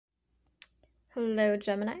Hello,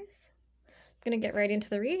 Geminis. I'm going to get right into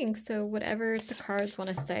the reading, so whatever the cards want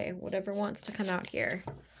to say, whatever wants to come out here.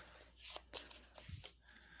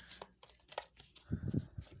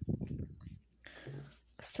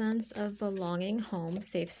 Sense of belonging, home,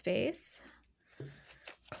 safe space.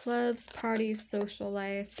 Clubs, parties, social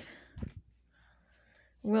life.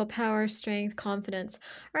 Willpower, strength, confidence.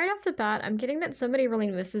 Right off the bat, I'm getting that somebody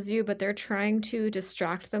really misses you, but they're trying to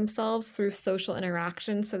distract themselves through social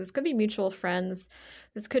interaction. So this could be mutual friends.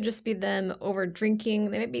 This could just be them over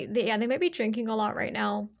drinking. They might be drinking a lot right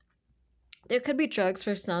now. There could be drugs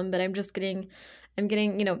for some, but I'm getting,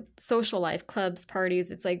 social life, clubs,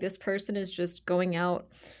 parties. It's like this person is just going out.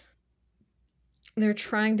 They're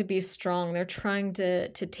trying to be strong. They're trying to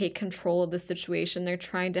take control of the situation. They're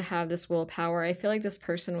trying to have this willpower. I feel like this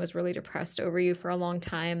person was really depressed over you for a long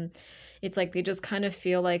time. It's like they just kind of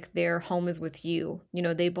feel like their home is with you.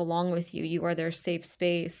 They belong with you. You are their safe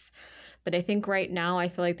space. But I think right now, I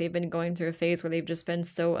feel like they've been going through a phase where they've just been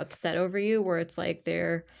so upset over you, where it's like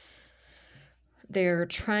they're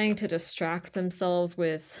trying to distract themselves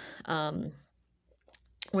with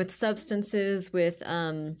substances, with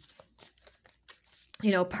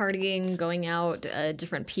partying, going out,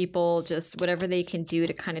 different people, just whatever they can do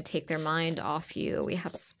to kind of take their mind off you. We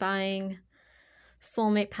have spying,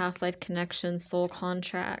 soulmate, past life connection, soul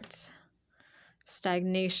contract,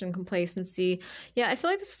 stagnation, complacency. Yeah, I feel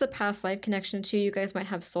like this is a past life connection too. You guys might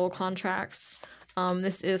have soul contracts.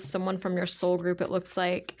 This is someone from your soul group, it looks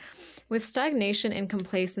like. With stagnation and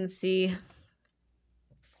complacency,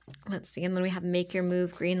 let's see, and then we have make your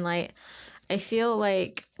move, green light. I feel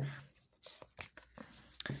like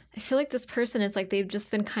this person is like they've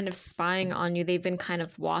just been kind of spying on you. They've been kind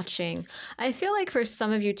of watching. I feel like for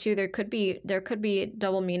some of you too, there could be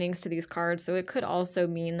double meanings to these cards. So it could also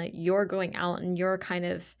mean that you're going out and you're kind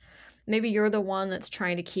of, maybe you're the one that's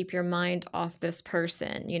trying to keep your mind off this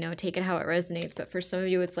person, take it how it resonates. But for some of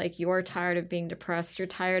you, it's like you're tired of being depressed. You're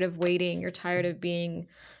tired of waiting. You're tired of being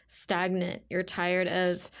stagnant. You're tired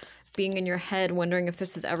of being in your head wondering if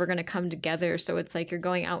this is ever going to come together. So it's like you're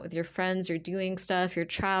going out with your friends, you're doing stuff, you're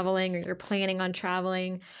traveling, or you're planning on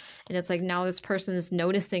traveling. And it's like now this person is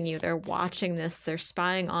noticing you. They're watching this. They're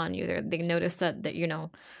spying on you. They notice that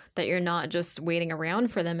you're not just waiting around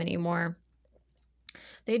for them anymore.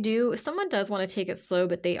 Someone does want to take it slow,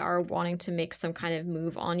 but they are wanting to make some kind of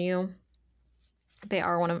move on you. They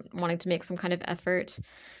are wanting to make some kind of effort.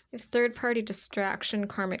 We have third-party distraction,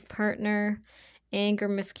 karmic partner, anger,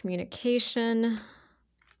 miscommunication,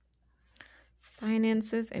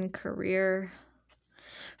 finances, and career.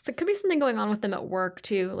 So it could be something going on with them at work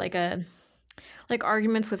too, like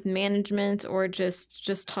arguments with management or just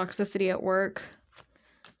toxicity at work.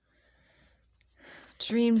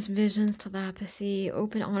 Dreams, visions, telepathy,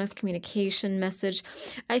 open, honest communication, message.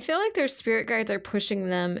 I feel like their spirit guides are pushing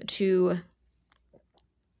them to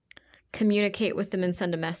communicate with them and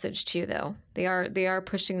send a message to you, though. They are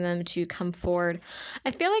pushing them to come forward.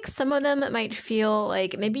 I feel like some of them might feel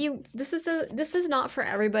like maybe this is not for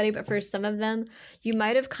everybody, but for some of them, you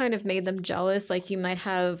might have kind of made them jealous. Like you might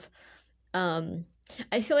have,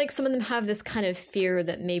 I feel like some of them have this kind of fear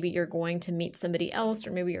that maybe you're going to meet somebody else,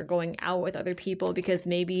 or maybe you're going out with other people, because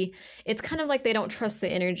maybe it's kind of like they don't trust the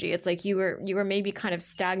energy. It's like you were maybe kind of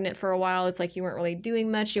stagnant for a while. It's like you weren't really doing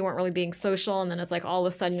much. You weren't really being social. And then it's like all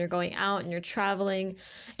of a sudden you're going out and you're traveling.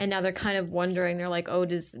 And now they're kind of wondering, they're like, oh,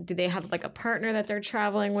 do they have like a partner that they're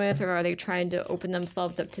traveling with? Or are they trying to open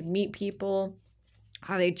themselves up to meet people?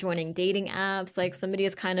 Are they joining dating apps? Like somebody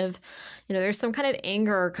is kind of, there's some kind of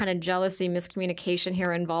anger or kind of jealousy, miscommunication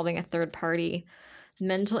here involving a third party.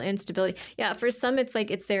 Mental instability. Yeah, for some, it's like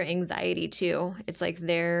it's their anxiety too. It's like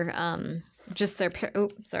they're they're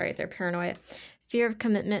paranoid. Fear of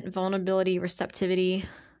commitment, vulnerability, receptivity,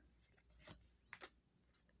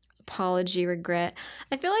 apology, regret.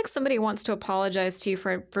 I feel like somebody wants to apologize to you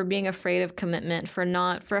for being afraid of commitment, for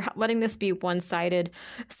letting this be one-sided.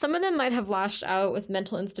 Some of them might have lashed out with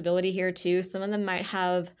mental instability here too. Some of them might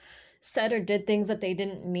have said or did things that they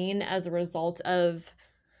didn't mean as a result of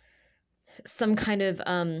some kind of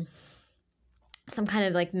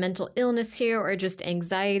like mental illness here, or just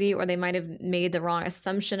anxiety, or they might have made the wrong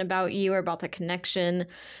assumption about you or about the connection.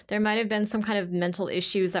 There might have been some kind of mental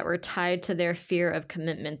issues that were tied to their fear of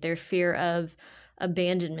commitment, their fear of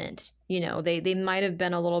abandonment. They might have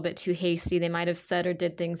been a little bit too hasty. They might have said or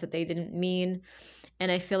did things that they didn't mean.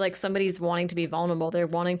 And I feel like somebody's wanting to be vulnerable. They're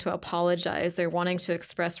wanting to apologize. They're wanting to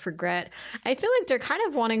express regret. I feel like they're kind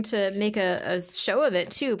of wanting to make a show of it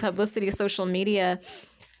too. Publicity, social media.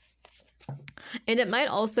 And it might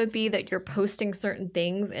also be that you're posting certain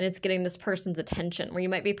things and it's getting this person's attention, where you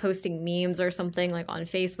might be posting memes or something like on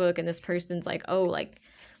Facebook, and this person's like, oh,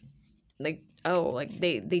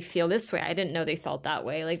 they feel this way. I didn't know they felt that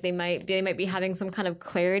way. Like they might be having some kind of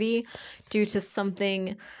clarity due to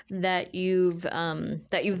something that you've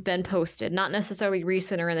been posted, not necessarily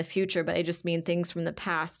recent or in the future, but I just mean things from the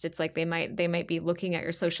past. It's like they might be looking at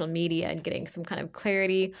your social media and getting some kind of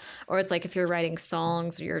clarity, or it's like if you're writing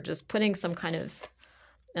songs or you're just putting some kind of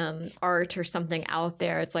art or something out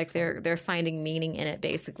there, it's like they're finding meaning in it,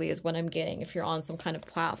 basically, is what I'm getting. If you're on some kind of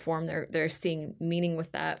platform, they're seeing meaning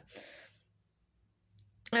with that.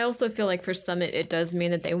 I also feel like for some, it does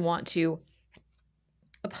mean that they want to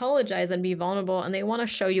apologize and be vulnerable, and they want to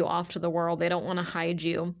show you off to the world. They don't want to hide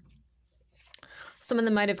you. Some of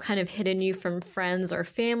them might have kind of hidden you from friends or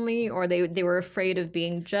family, or they were afraid of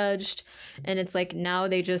being judged. And it's like now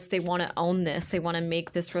they want to own this. They want to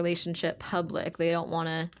make this relationship public. They don't want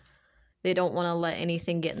to let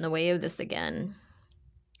anything get in the way of this again.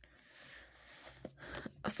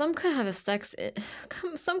 Some could have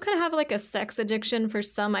like a sex addiction for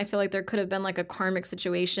some. I feel like there could have been like a karmic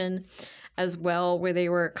situation as well, where they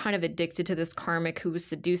were kind of addicted to this karmic who was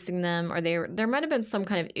seducing them, or there might have been some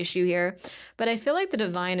kind of issue here. But I feel like the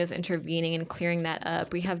divine is intervening and clearing that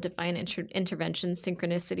up. We have divine intervention,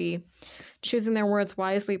 synchronicity, choosing their words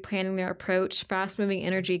wisely, planning their approach, fast-moving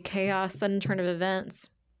energy, chaos, sudden turn of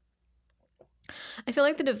events. I feel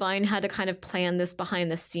like the divine had to kind of plan this behind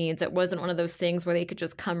the scenes. It wasn't one of those things where they could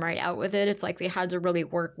just come right out with it. It's like they had to really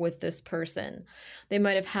work with this person. They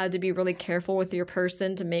might have had to be really careful with your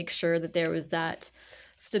person to make sure that there was that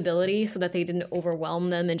stability, so that they didn't overwhelm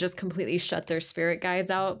them and just completely shut their spirit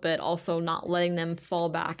guides out, but also not letting them fall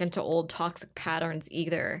back into old toxic patterns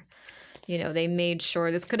either. You know, they made sure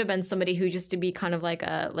this could have been somebody who used to be kind of like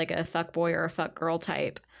a fuck boy or a fuck girl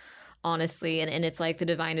type, honestly, and it's like the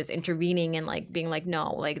divine is intervening and like being like,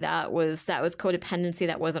 no, like that was codependency,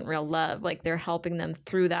 that wasn't real love. Like they're helping them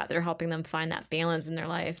through that. They're helping them find that balance in their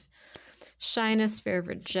life. Shyness, fear of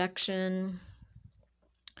rejection,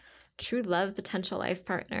 true love, potential life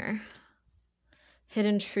partner,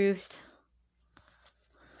 hidden truth,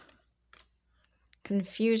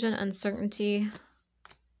 confusion, uncertainty,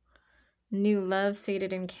 new love,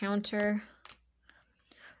 fated encounter,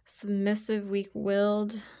 submissive,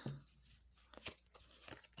 weak-willed,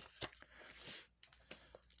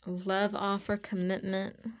 love offer,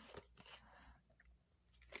 commitment,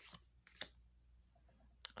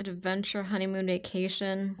 adventure, honeymoon,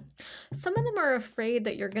 vacation. Some of them are afraid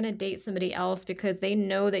that you're going to date somebody else because they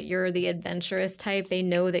know that you're the adventurous type. They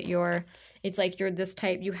know that it's like you're this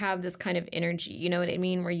type, you have this kind of energy, you know what I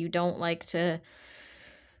mean? Where you don't like to,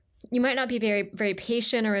 you might not be very, very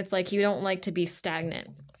patient, or it's like you don't like to be stagnant.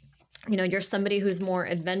 You know, you're somebody who's more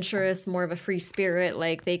adventurous, more of a free spirit.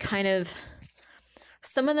 Like they kind of,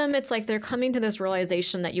 some of them, it's like they're coming to this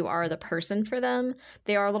realization that you are the person for them.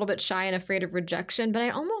 They are a little bit shy and afraid of rejection, but I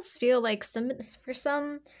almost feel like for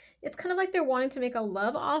some, it's kind of like they're wanting to make a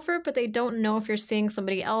love offer, but they don't know if you're seeing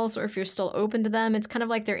somebody else or if you're still open to them. It's kind of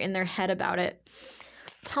like they're in their head about it.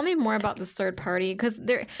 Tell me more about this third party, because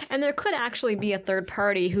there could actually be a third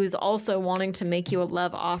party who's also wanting to make you a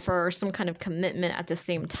love offer or some kind of commitment at the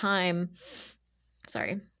same time.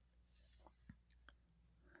 Sorry.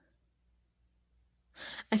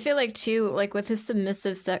 I feel like too, like with his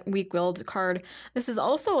submissive weak-willed card, this is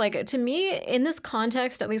also like, to me, in this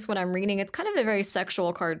context, at least what I'm reading, it's kind of a very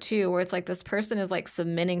sexual card too, where it's like this person is like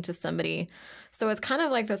submitting to somebody. So it's kind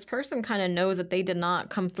of like this person kind of knows that they did not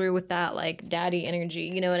come through with that like daddy energy.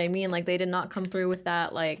 You know what I mean? Like they did not come through with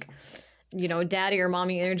that like, you know, daddy or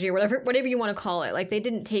mommy energy or whatever you want to call it. Like they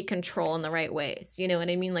didn't take control in the right ways. You know what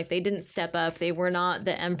I mean? Like they didn't step up. They were not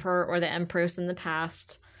the emperor or the empress in the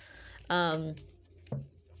past.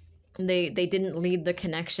 They didn't lead the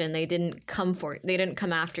connection. They didn't come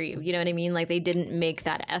after you. You know what I mean? Like they didn't make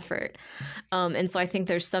that effort. And so I think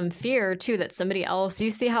there's some fear too that somebody else, you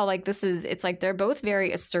see how like it's like they're both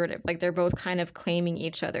very assertive. Like they're both kind of claiming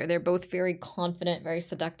each other. They're both very confident, very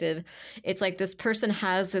seductive. It's like this person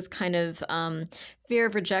has this kind of fear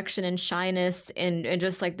of rejection and shyness and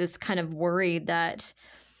just like this kind of worry that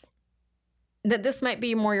this might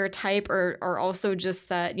be more your type, or also just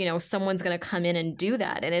that, you know, someone's going to come in and do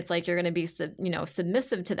that. And it's like, you're going to be,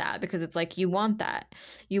 submissive to that, because it's like, you want that.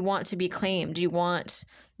 You want to be claimed. You want,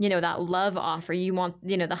 that love offer. You want,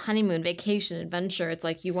 the honeymoon, vacation, adventure. It's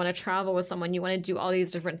like, you want to travel with someone. You want to do all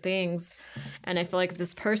these different things. And I feel like if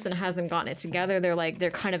this person hasn't gotten it together,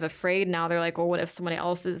 they're kind of afraid now. They're like, well, what if somebody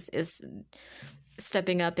else is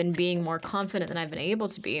stepping up and being more confident than I've been able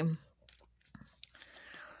to be?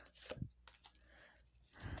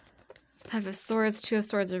 Five of Swords, Two of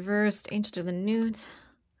Swords reversed, Angel of the Newt,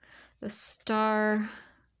 the Star,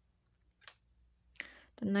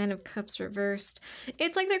 the Nine of Cups reversed.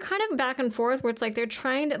 It's like they're kind of back and forth where it's like they're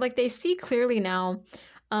trying to, like, they see clearly now.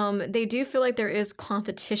 They do feel like there is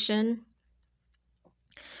competition.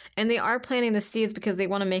 And they are planting the seeds because they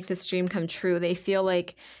want to make this dream come true. They feel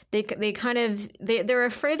like they're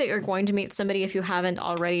afraid that you're going to meet somebody if you haven't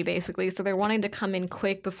already, basically. So they're wanting to come in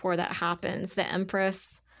quick before that happens. The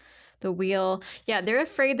Empress, the Wheel. Yeah, they're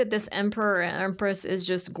afraid that this Emperor or Empress is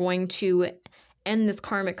just going to end this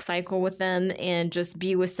karmic cycle with them and just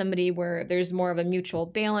be with somebody where there's more of a mutual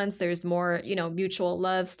balance. There's more, you know, mutual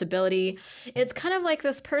love, stability. It's kind of like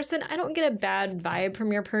this person. I don't get a bad vibe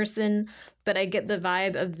from your person, but I get the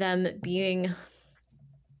vibe of them being,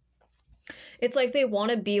 it's like they want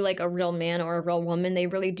to be like a real man or a real woman. They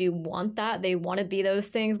really do want that. They want to be those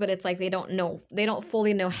things, but it's like they don't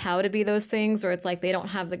fully know how to be those things, or it's like they don't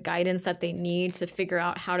have the guidance that they need to figure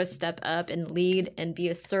out how to step up and lead and be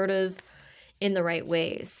assertive in the right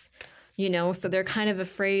ways, you know? So they're kind of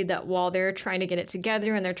afraid that while they're trying to get it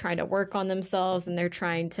together and they're trying to work on themselves and they're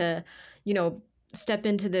trying to, you know, step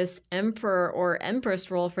into this Emperor or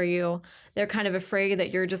Empress role for you, they're kind of afraid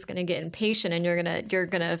that you're just going to get impatient and you're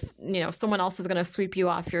going to, you know, someone else is going to sweep you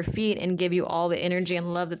off your feet and give you all the energy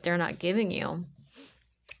and love that they're not giving you.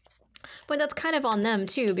 But that's kind of on them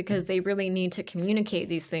too, because they really need to communicate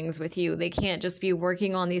these things with you. They can't just be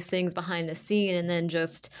working on these things behind the scene and then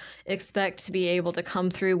just expect to be able to come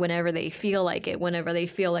through whenever they feel like it, whenever they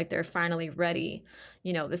feel like they're finally ready.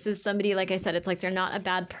 You know, this is somebody, like I said, it's like they're not a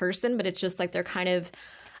bad person, but it's just like they're kind of,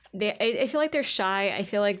 I feel like they're shy. I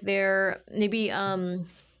feel like they're maybe getting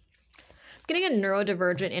a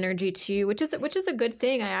neurodivergent energy too, which is a good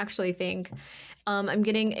thing, I actually think. I'm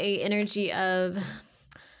getting a energy of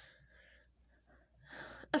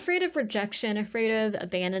afraid of rejection, afraid of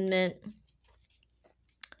abandonment,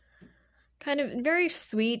 kind of very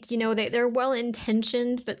sweet. You know, they're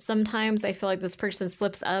well-intentioned, but sometimes I feel like this person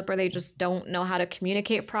slips up, or they just don't know how to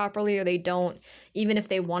communicate properly, or they don't, even if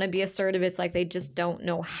they want to be assertive, it's like they just don't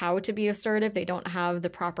know how to be assertive. They don't have the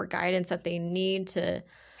proper guidance that they need to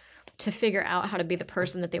figure out how to be the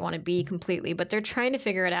person that they want to be completely, but they're trying to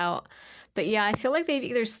figure it out. But yeah, I feel like they've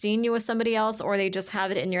either seen you with somebody else, or they just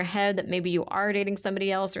have it in your head that maybe you are dating somebody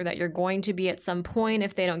else, or that you're going to be at some point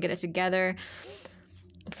if they don't get it together.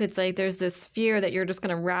 So it's like there's this fear that you're just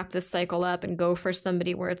going to wrap this cycle up and go for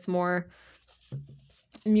somebody where it's more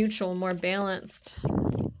mutual, more balanced.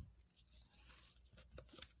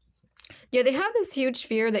 Yeah, they have this huge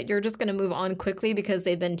fear that you're just going to move on quickly because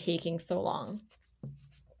they've been taking so long.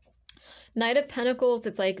 Knight of Pentacles,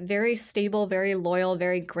 it's like very stable, very loyal,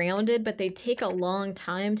 very grounded, but they take a long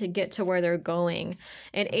time to get to where they're going.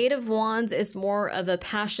 And Eight of Wands is more of a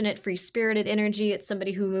passionate, free-spirited energy. It's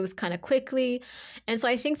somebody who moves kind of quickly. And so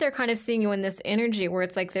I think they're kind of seeing you in this energy where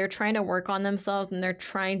it's like they're trying to work on themselves and they're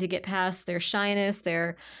trying to get past their shyness,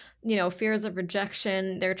 their, you know, fears of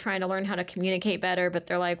rejection. They're trying to learn how to communicate better, but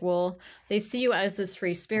they're like, well, they see you as this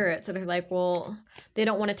free spirit. So they're like, well, they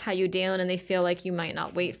don't want to tie you down and they feel like you might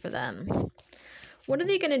not wait for them. What are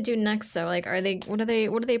they going to do next though? Like, what are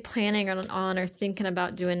they planning on or thinking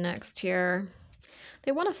about doing next here?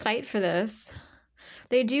 They want to fight for this.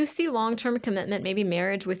 They do see long-term commitment, maybe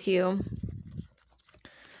marriage with you.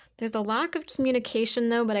 There's a lack of communication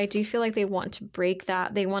though, but I do feel like they want to break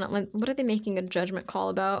that. They want to, what are they making a judgment call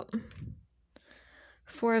about?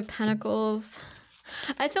 Four of Pentacles.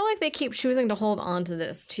 I feel like they keep choosing to hold on to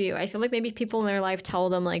this too. I feel like maybe people in their life tell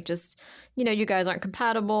them like, just, you know, you guys aren't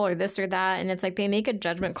compatible or this or that. And it's like they make a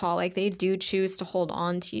judgment call. Like they do choose to hold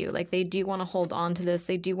on to you. Like they do want to hold on to this.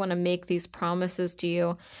 They do want to make these promises to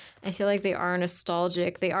you. I feel like they are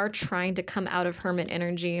nostalgic. They are trying to come out of hermit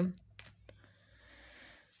energy.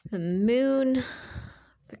 The Moon,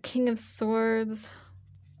 the King of Swords,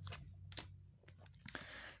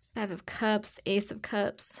 Five of Cups, Ace of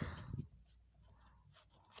Cups,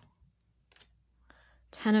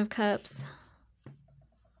 Ten of Cups.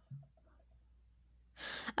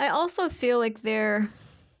 I also feel like this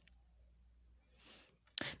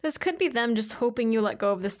could be them just hoping you let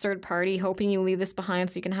go of this third party, hoping you leave this behind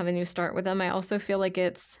so you can have a new start with them. I also feel like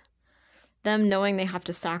it's them knowing they have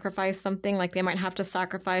to sacrifice something. Like they might have to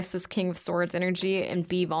sacrifice this King of Swords energy and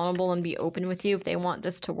be vulnerable and be open with you if they want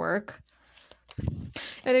this to work.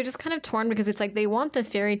 Or they're just kind of torn because it's like they want the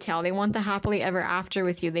fairy tale. They want the happily ever after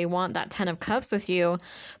with you. They want that 10 of Cups with you,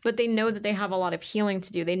 but they know that they have a lot of healing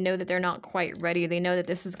to do. They know that they're not quite ready. They know that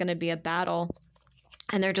this is going to be a battle,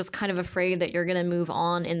 and they're just kind of afraid that you're going to move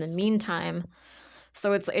on in the meantime.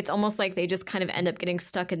 So it's almost like they just kind of end up getting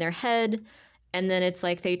stuck in their head, And then it's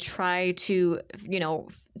like they try to, you know,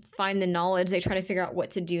 find the knowledge. They try to figure out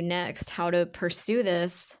what to do next, how to pursue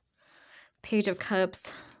this. Page of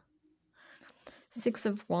Cups. Six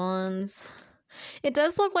of Wands. It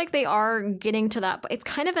does look like they are getting to that. It's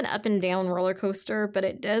kind of an up and down roller coaster, but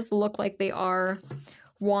it does look like they are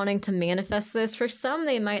wanting to manifest this. For some,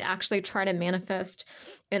 they might actually try to manifest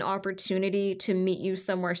an opportunity to meet you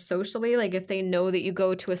somewhere socially. Like if they know that you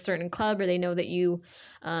go to a certain club, or they know that you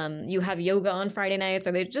have yoga on Friday nights,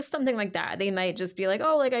 or they just something like that. They might just be like,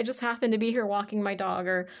 oh, like I just happened to be here walking my dog,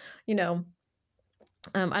 or, you know,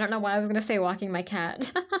 I don't know why I was going to say walking my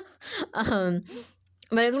cat.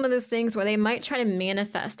 But it's one of those things where they might try to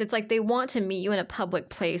manifest. It's like they want to meet you in a public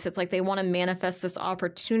place. It's like they want to manifest this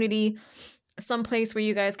opportunity, some place where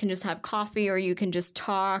you guys can just have coffee, or you can just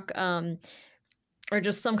talk, or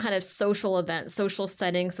just some kind of social event, social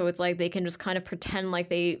setting. So it's like they can just kind of pretend like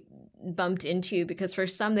they bumped into you, because for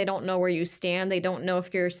some, they don't know where you stand. They don't know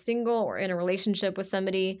if you're single or in a relationship with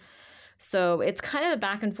somebody. So it's kind of a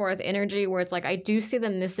back and forth energy where it's like, I do see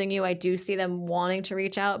them missing you. I do see them wanting to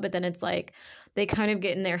reach out, but then it's like they kind of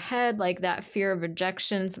get in their head, like that fear of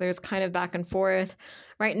rejection. So there's kind of back and forth.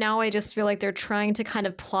 Right now, I just feel like they're trying to kind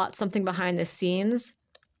of plot something behind the scenes.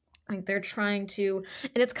 Like they're trying to,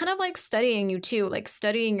 and it's kind of like studying you too, like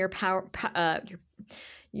studying your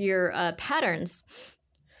your patterns.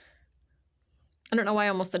 I don't know why I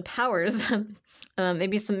almost said powers.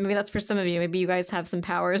 Maybe that's for some of you. Maybe you guys have some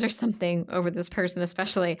powers or something over this person,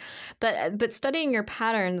 especially. But studying your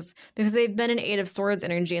patterns, because they've been in Eight of Swords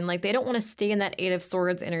energy, and like they don't want to stay in that Eight of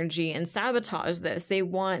Swords energy and sabotage this. They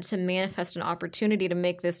want to manifest an opportunity to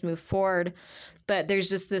make this move forward. But there's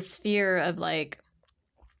just this fear of like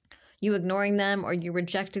you ignoring them, or you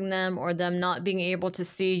rejecting them, or them not being able to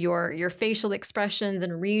see your facial expressions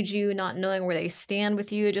and read you, not knowing where they stand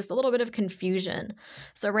with you, just a little bit of confusion.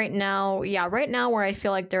 So right now where I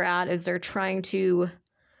feel like they're at is they're just kind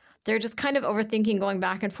of overthinking, going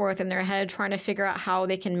back and forth in their head, trying to figure out how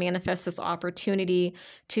they can manifest this opportunity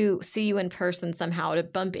to see you in person somehow, to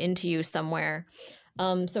bump into you somewhere.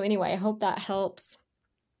 So anyway, I hope that helps.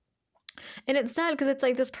 And it's sad because it's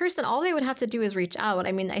like this person, all they would have to do is reach out.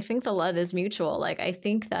 I mean, I think the love is mutual. Like, I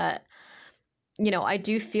think that, you know, I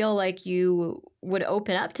do feel like you would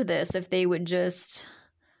open up to this if they would just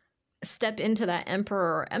step into that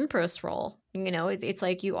emperor or empress role. You know, it's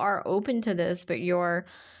like you are open to this, but you're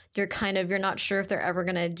not sure if they're ever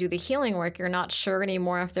going to do the healing work. You're not sure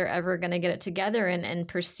anymore if they're ever going to get it together and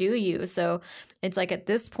pursue you. So it's like at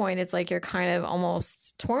this point, it's like you're kind of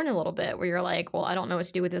almost torn a little bit, where you're like, well, I don't know what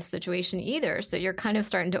to do with this situation either. So you're kind of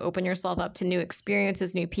starting to open yourself up to new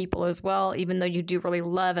experiences, new people as well, even though you do really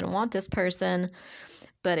love and want this person.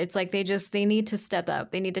 But it's like they need to step up.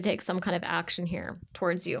 They need to take some kind of action here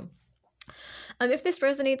towards you. If this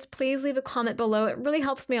resonates, please leave a comment below. It really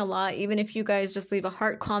helps me a lot. Even if you guys just leave a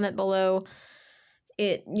heart comment below,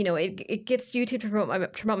 it gets YouTube to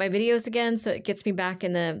promote my videos again. So it gets me back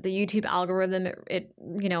in the YouTube algorithm. It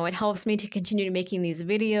helps me to continue making these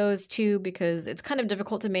videos too, because it's kind of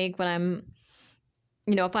difficult to make when I'm,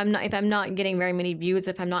 if I'm not getting very many views,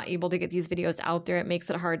 if I'm not able to get these videos out there, it makes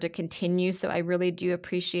it hard to continue. So I really do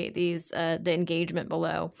appreciate the engagement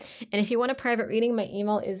below. And if you want a private reading, my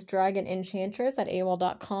email is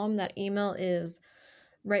dragonenchantress@aol.com. That email is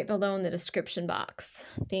right below in the description box.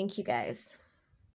 Thank you guys.